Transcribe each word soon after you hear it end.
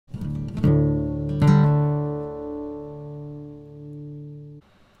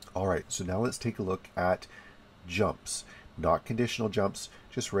All right, so now let's take a look at jumps, not conditional jumps,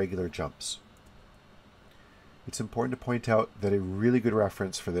 just regular jumps. It's important to point out that a really good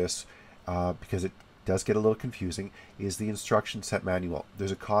reference for this, because it does get a little confusing, is the instruction set manual.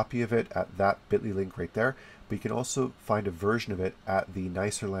 There's a copy of it at that bit.ly link right there, but you can also find a version of it at the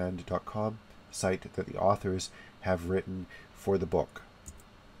nicerland.com site that the authors have written for the book.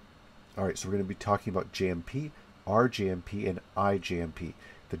 All right, so we're going to be talking about JMP, RJMP, and IJMP,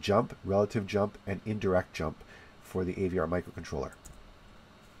 the jump, relative jump, and indirect jump for the AVR microcontroller.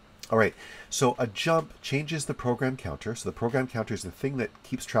 All right, so a jump changes the program counter. So the program counter is the thing that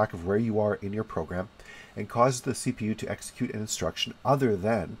keeps track of where you are in your program and causes the CPU to execute an instruction other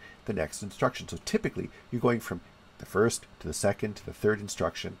than the next instruction. So typically, you're going from the first to the second to the third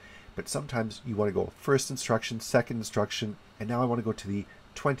instruction, but sometimes you want to go first instruction, second instruction, and now I want to go to the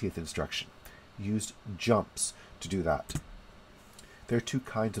 20th instruction. Use jumps to do that. There are two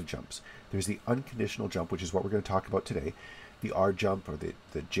kinds of jumps. There's the unconditional jump, which is what we're going to talk about today, the R jump or the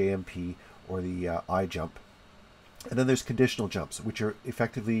JMP or the I jump. And then there's conditional jumps, which are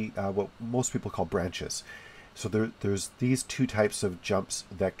effectively what most people call branches. So there's these two types of jumps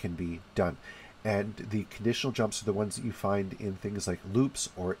that can be done. And the conditional jumps are the ones that you find in things like loops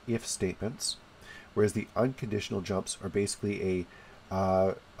or if statements, whereas the unconditional jumps are basically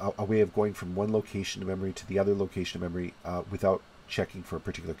a way of going from one location of memory to the other location of memory without checking for a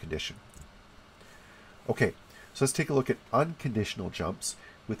particular condition. Okay, so let's take a look at unconditional jumps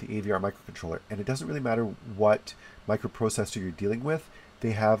with the AVR microcontroller. And it doesn't really matter what microprocessor you're dealing with,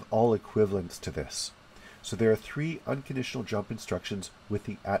 they have all equivalents to this. So there are three unconditional jump instructions with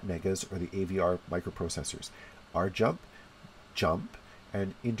the Atmegas or the AVR microprocessors: R jump, jump,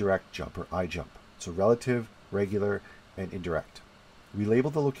 and indirect jump or I jump. So relative, regular, and indirect. We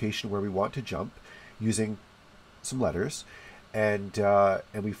label the location where we want to jump using some letters, and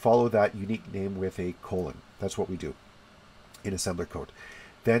we follow that unique name with a colon. That's what we do in assembler code.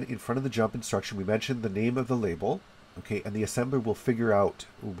 Then in front of the jump instruction, we mention the name of the label, okay, and the assembler will figure out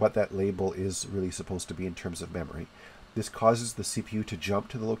what that label is really supposed to be in terms of memory. This causes the CPU to jump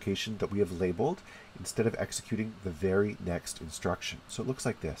to the location that we have labeled instead of executing the very next instruction. So it looks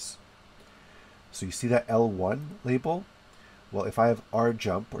like this. So you see that L1 label? Well, if I have R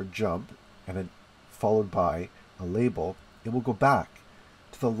jump or jump and then followed by a label, it will go back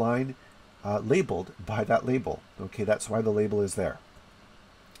to the line labeled by that label. Okay, that's why the label is there.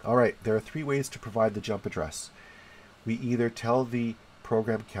 All right, there are three ways to provide the jump address. We either tell the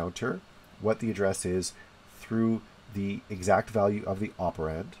program counter what the address is through the exact value of the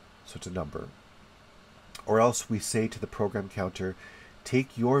operand, so it's a number, or else we say to the program counter,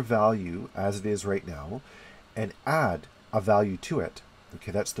 take your value as it is right now and add a value to it.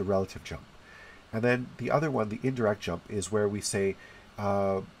 Okay, that's the relative jump. And then the other one, the indirect jump, is where we say,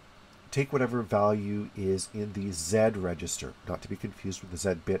 take whatever value is in the Z register, not to be confused with the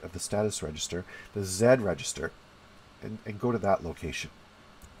Z bit of the status register, the Z register, and go to that location.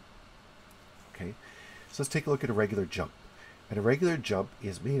 Okay, so let's take a look at a regular jump. And a regular jump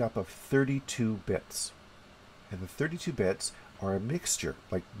is made up of 32 bits. And the 32 bits are a mixture,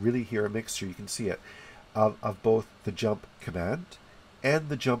 like really here a mixture, you can see it, of both the jump command and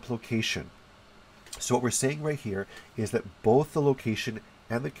the jump location. So what we're saying right here is that both the location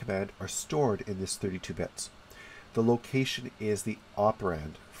and the command are stored in this 32 bits. The location is the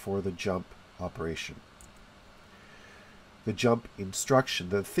operand for the jump operation. The jump instruction,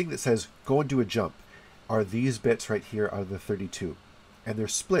 the thing that says go and do a jump, are these bits right here out of the 32. And they're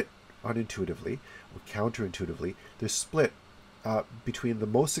split unintuitively or counterintuitively. They're split between the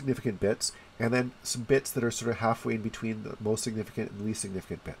most significant bits and then some bits that are sort of halfway in between the most significant and least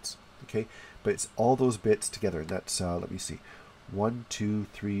significant bits. Okay, but it's all those bits together, and that's, let me see, 1, 2,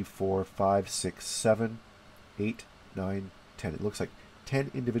 3, 4, 5, 6, 7, 8, 9, 10. It looks like 10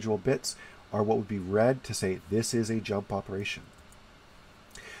 individual bits are what would be read to say this is a jump operation.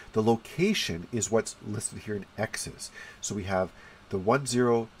 The location is what's listed here in X's. So we have the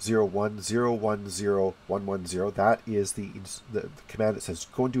 1001010110. That is the command that says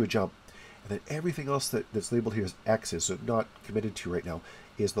go and do a jump. And then everything else that's labeled here is X's, so not committed to right now,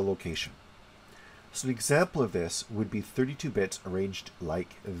 is the location. So an example of this would be 32 bits arranged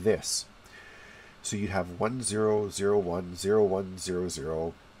like this. So you'd have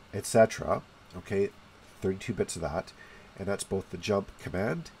 10010100, etc. Okay, 32 bits of that, and that's both the jump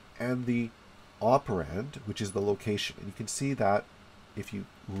command and the operand, which is the location. And you can see that if you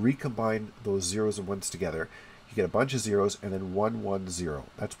recombine those zeros and ones together, you get a bunch of zeros and then 110.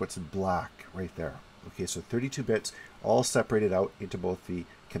 That's what's in black right there. Okay, so 32 bits all separated out into both the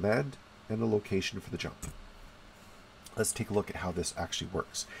command and the location for the jump. Let's take a look at how this actually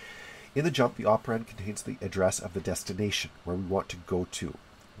works. In the jump, the operand contains the address of the destination, where we want to go to.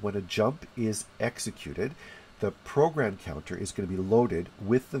 When a jump is executed, the program counter is going to be loaded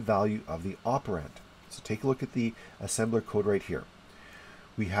with the value of the operand. So take a look at the assembler code right here.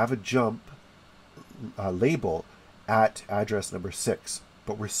 We have a jump label at address number 6,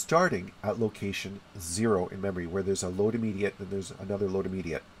 but we're starting at location 0 in memory, where there's a load immediate, then there's another load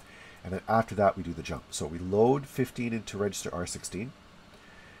immediate. And then after that, we do the jump. So we load 15 into register R16.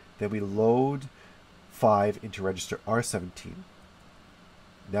 Then we load 5 into register R17.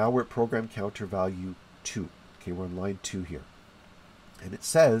 Now we're at program counter value 2. Okay, we're on line 2 here. And it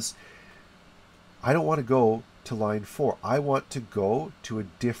says, I don't want to go to line 4. I want to go to a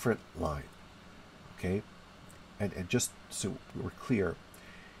different line. Okay, and just so we're clear,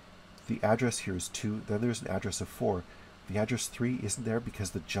 the address here is 2. Then there's an address of 4. The address 3 isn't there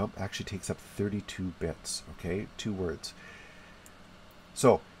because the jump actually takes up 32 bits. Okay, 2 words.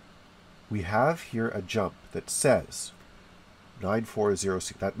 So we have here a jump that says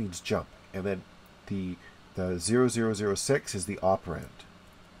 9406. That means jump. And then the 0006 is the operand.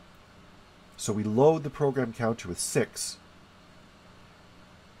 So we load the program counter with 6.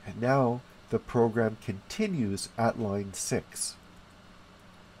 And now the program continues at line 6.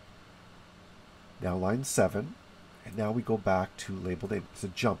 Now line 7. And now we go back to label name. It's a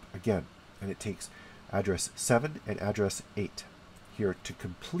jump again. And it takes address 7 and address 8 here to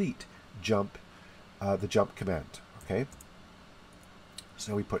complete jump, the jump command. Okay.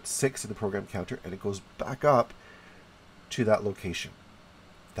 So now we put 6 in the program counter and it goes back up to that location.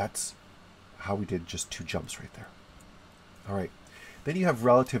 That's how we did just 2 jumps right there. All right. Then you have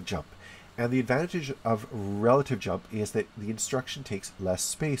relative jump. And the advantage of relative jump is that the instruction takes less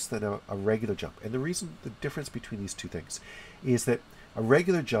space than a regular jump. And the reason, the difference between these two things is that a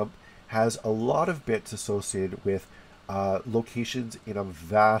regular jump has a lot of bits associated with locations in a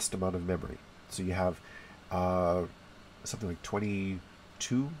vast amount of memory. So you have something like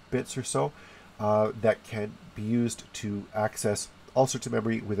 22 bits or so that can be used to access all sorts of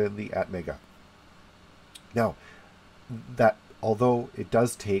memory within the Atmega. Now, that although it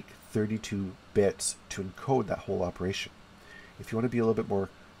does take 32 bits to encode that whole operation, if you want to be a little bit more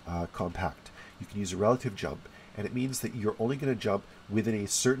compact, you can use a relative jump, and it means that you're only going to jump within a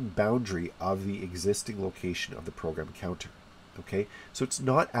certain boundary of the existing location of the program counter. Okay, so it's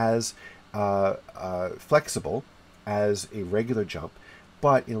not as flexible as a regular jump,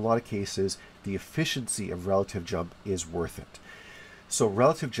 but in a lot of cases, the efficiency of relative jump is worth it. So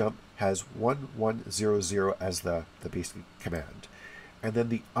relative jump has 1100 as the basic command. And then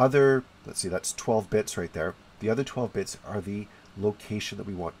the other, let's see, that's 12 bits right there. The other 12 bits are the location that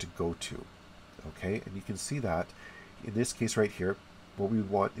we want to go to. Okay, and you can see that in this case right here, what we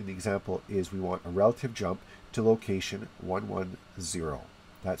want in the example is we want a relative jump to location 110.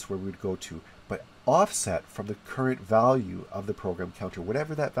 That's where we would go to, but offset from the current value of the program counter,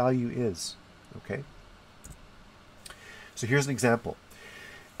 whatever that value is. Okay, so here's an example.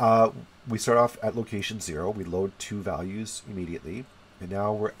 We start off at location 0. We load 2 values immediately. And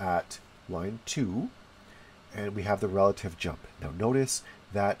now we're at line 2. And we have the relative jump. Now notice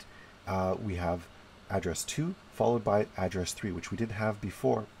that we have address 2 followed by address 3, which we didn't have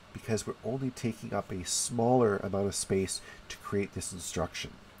before because we're only taking up a smaller amount of space to create this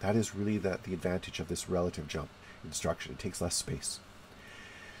instruction. That is really the advantage of this relative jump instruction. It takes less space.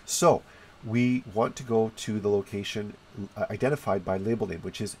 So we want to go to the location identified by label name,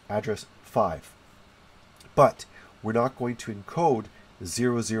 which is address 5. But we're not going to encode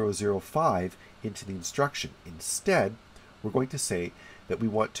 0005 into the instruction. Instead, we're going to say that we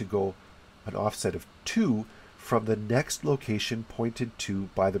want to go an offset of 2 from the next location pointed to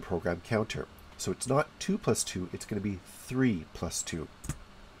by the program counter. So it's not 2 plus 2, it's going to be 3 plus 2.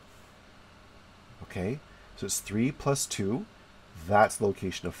 Okay, so it's 3 plus 2, that's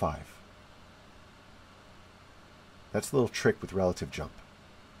location of 5. That's a little trick with relative jump.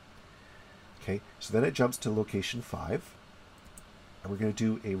 Okay, so then it jumps to location 5, and we're going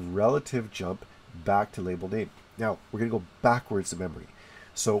to do a relative jump back to label name. Now, we're going to go backwards in memory.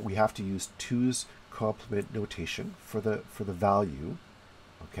 So we have to use 2's complement notation for the value,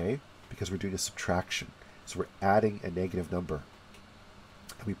 okay, because we're doing a subtraction. So we're adding a negative number,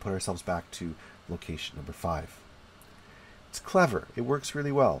 and we put ourselves back to location number 5. It's clever. It works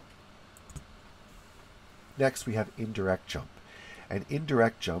really well. Next, we have indirect jump. And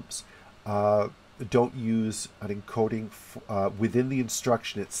indirect jumps don't use an encoding within the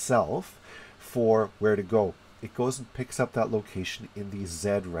instruction itself for where to go. It goes and picks up that location in the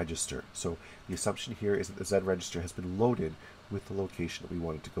Z register. So the assumption here is that the Z register has been loaded with the location that we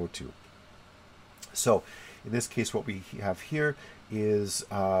want it to go to. So In this case, what we have here is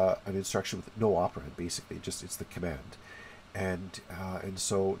an instruction with no operand, basically. Just it's the command. And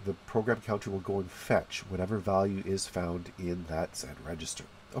so the program counter will go and fetch whatever value is found in that Z register.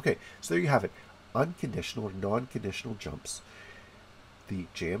 Okay, so there you have it. Unconditional or non-conditional jumps, the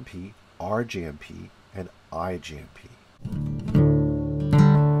JMP, RJMP, and IJMP.